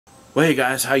Well, hey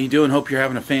guys, how you doing? Hope you're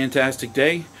having a fantastic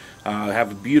day. Have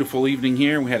a beautiful evening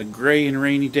here. We had a gray and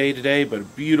rainy day today, but a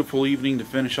beautiful evening to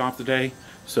finish off the day.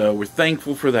 So we're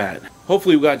thankful for that.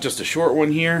 Hopefully we got just a short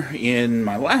one here. In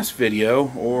my last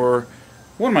video, or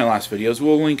one of my last videos,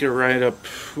 we'll link it right up.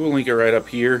 We'll link it right up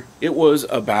here. It was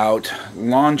about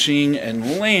launching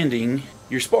and landing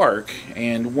your Spark,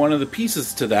 and one of the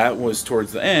pieces to that was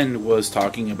towards the end was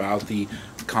talking about the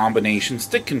combination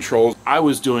stick controls. I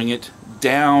was doing it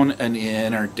down and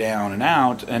in or down and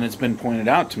out, and it's been pointed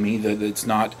out to me that it's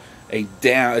not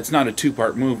a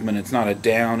two-part movement. It's not a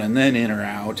down and then in or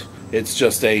out. It's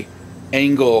just a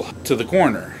angle to the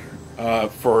corner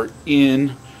for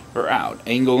in or out.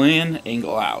 Angle in,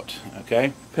 angle out. Okay.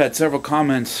 I've had several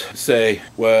comments say,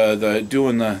 well,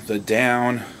 doing the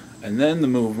down and then the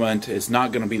movement is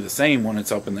not going to be the same when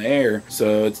it's up in the air,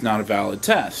 so it's not a valid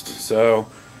test. So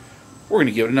we're going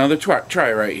to give it another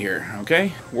try right here,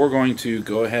 okay? We're going to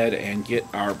go ahead and get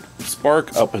our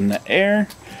Spark up in the air,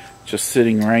 just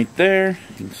sitting right there.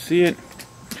 You can see it.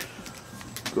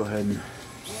 Go ahead and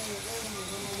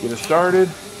get it started.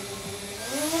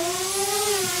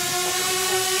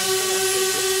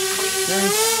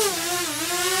 Okay.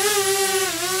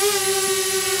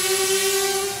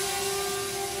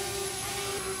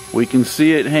 We can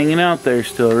see it hanging out there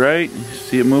still, right?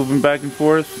 See it moving back and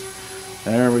forth?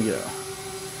 There we go.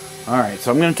 Alright, so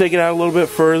I'm going to take it out a little bit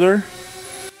further.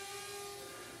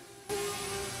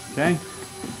 Okay.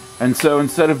 And so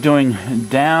instead of doing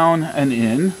down and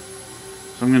in,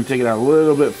 so I'm going to take it out a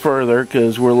little bit further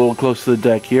because we're a little close to the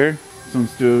deck here. So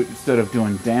instead of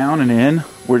doing down and in,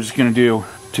 we're just going to do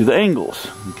to the angles.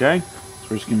 Okay. So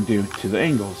we're just going to do to the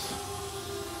angles.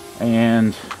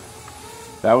 And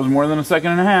that was more than a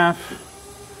second and a half.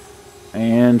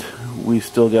 And we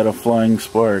still got a flying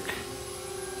Spark.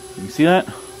 You see that?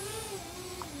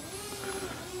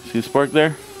 See the Spark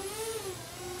there?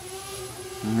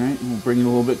 Alright, we'll bring it a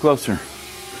little bit closer.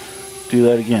 Do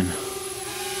that again.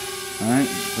 Alright,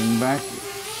 bring it back.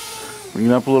 Bring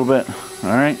it up a little bit.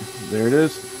 Alright, there it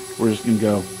is. We're just going to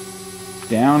go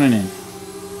down and in.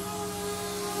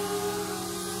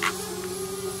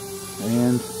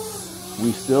 And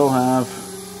we still have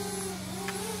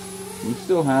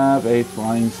a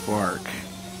flying Spark.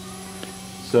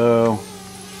 So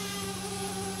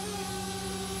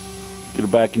get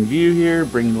it back in view here,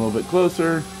 bring it a little bit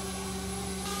closer.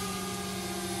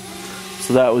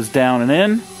 So that was down and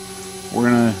in. We're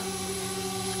gonna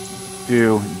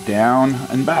do down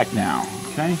and back now,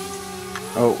 okay?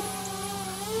 Oh,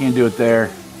 can't do it there.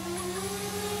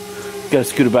 Gotta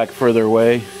scoot it back further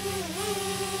away.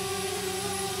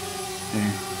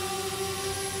 There.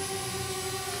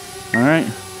 Alright,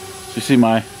 so you see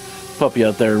my puppy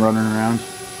out there running around.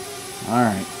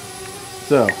 Alright,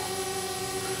 so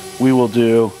we will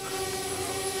do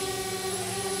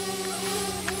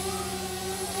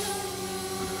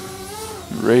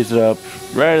raise it up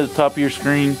right at the top of your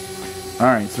screen.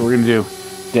 Alright, so we're going to do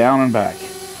down and back.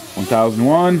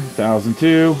 1001,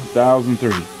 1002,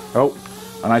 1003. Oh,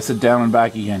 and I said down and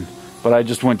back again, but I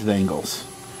just went to the angles.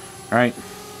 Alright.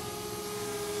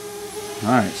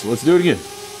 Alright, so let's do it again.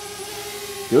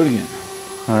 Do it again.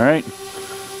 Alright.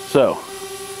 So,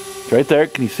 it's right there.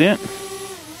 Can you see it?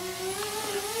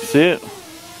 See it?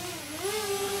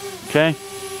 Okay.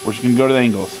 We're just going to go to the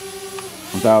angles.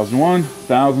 1001,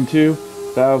 1002,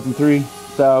 1003,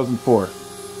 1004.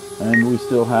 And we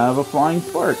still have a flying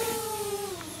Spark.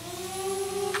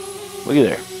 Look at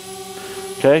there.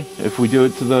 Okay. If we do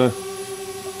it to the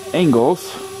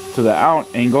angles, to the out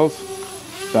angles,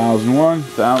 1001,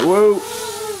 1000, whoa!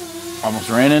 Almost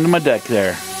ran into my deck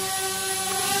there.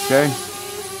 Okay.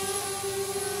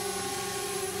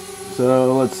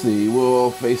 So let's see, we'll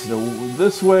face it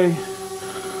this way.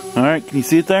 Alright, can you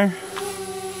see it there?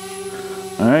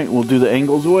 Alright, we'll do the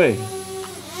angles away.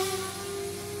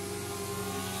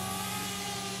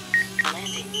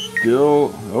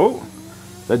 Still, oh,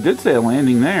 that did say a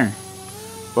landing there.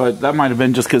 But that might have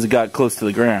been just because it got close to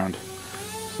the ground.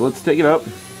 So let's take it up.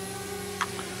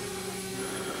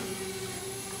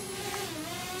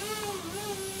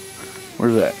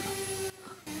 Where's that?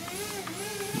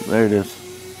 There it is.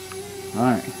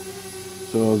 Alright,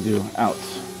 so I'll do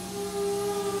outs.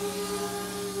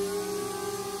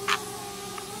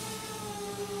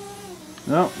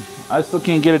 No, I still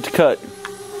can't get it to cut.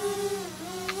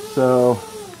 So,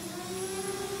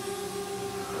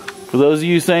 for those of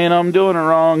you saying I'm doing it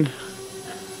wrong,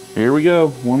 here we go.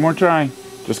 One more try.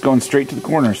 Just going straight to the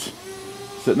corners.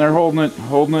 Sitting there holding it,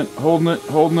 holding it, holding it,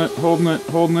 holding it, holding it,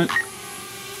 holding it.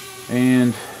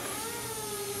 And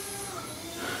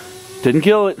didn't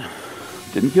kill it.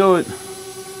 Didn't kill it.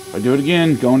 If I do it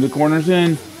again, going to the corners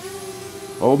in,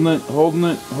 Holding it, holding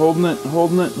it, holding it,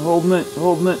 holding it, holding it,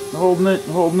 holding it, holding it,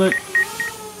 holding it.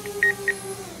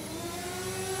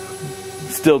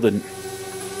 Still didn't.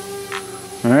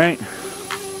 Alright.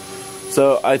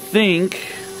 So I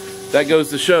think that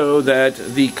goes to show that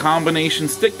the combination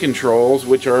stick controls,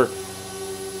 which are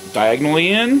diagonally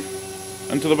in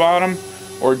and to the bottom,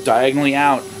 or diagonally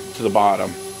out to the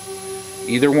bottom,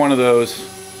 either one of those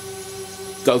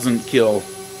doesn't kill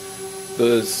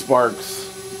the Spark's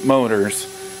motors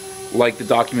like the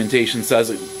documentation says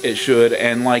it should,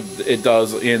 and like it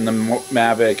does in the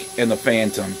Mavic and the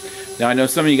Phantom. Now I know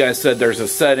some of you guys said there's a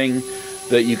setting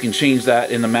that you can change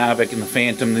that in the Mavic and the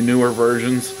Phantom, the newer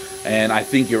versions, and I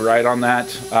think you're right on that.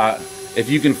 If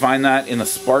you can find that in the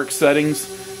Spark settings,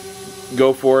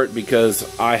 go for it,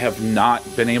 because I have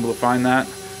not been able to find that.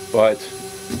 But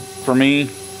for me,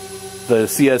 the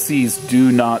CSEs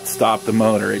do not stop the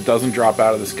motor. It doesn't drop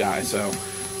out of the sky. So,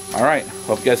 alright,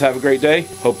 hope you guys have a great day.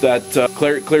 Hope that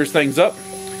clears things up,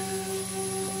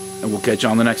 and we'll catch you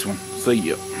on the next one. See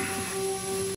ya.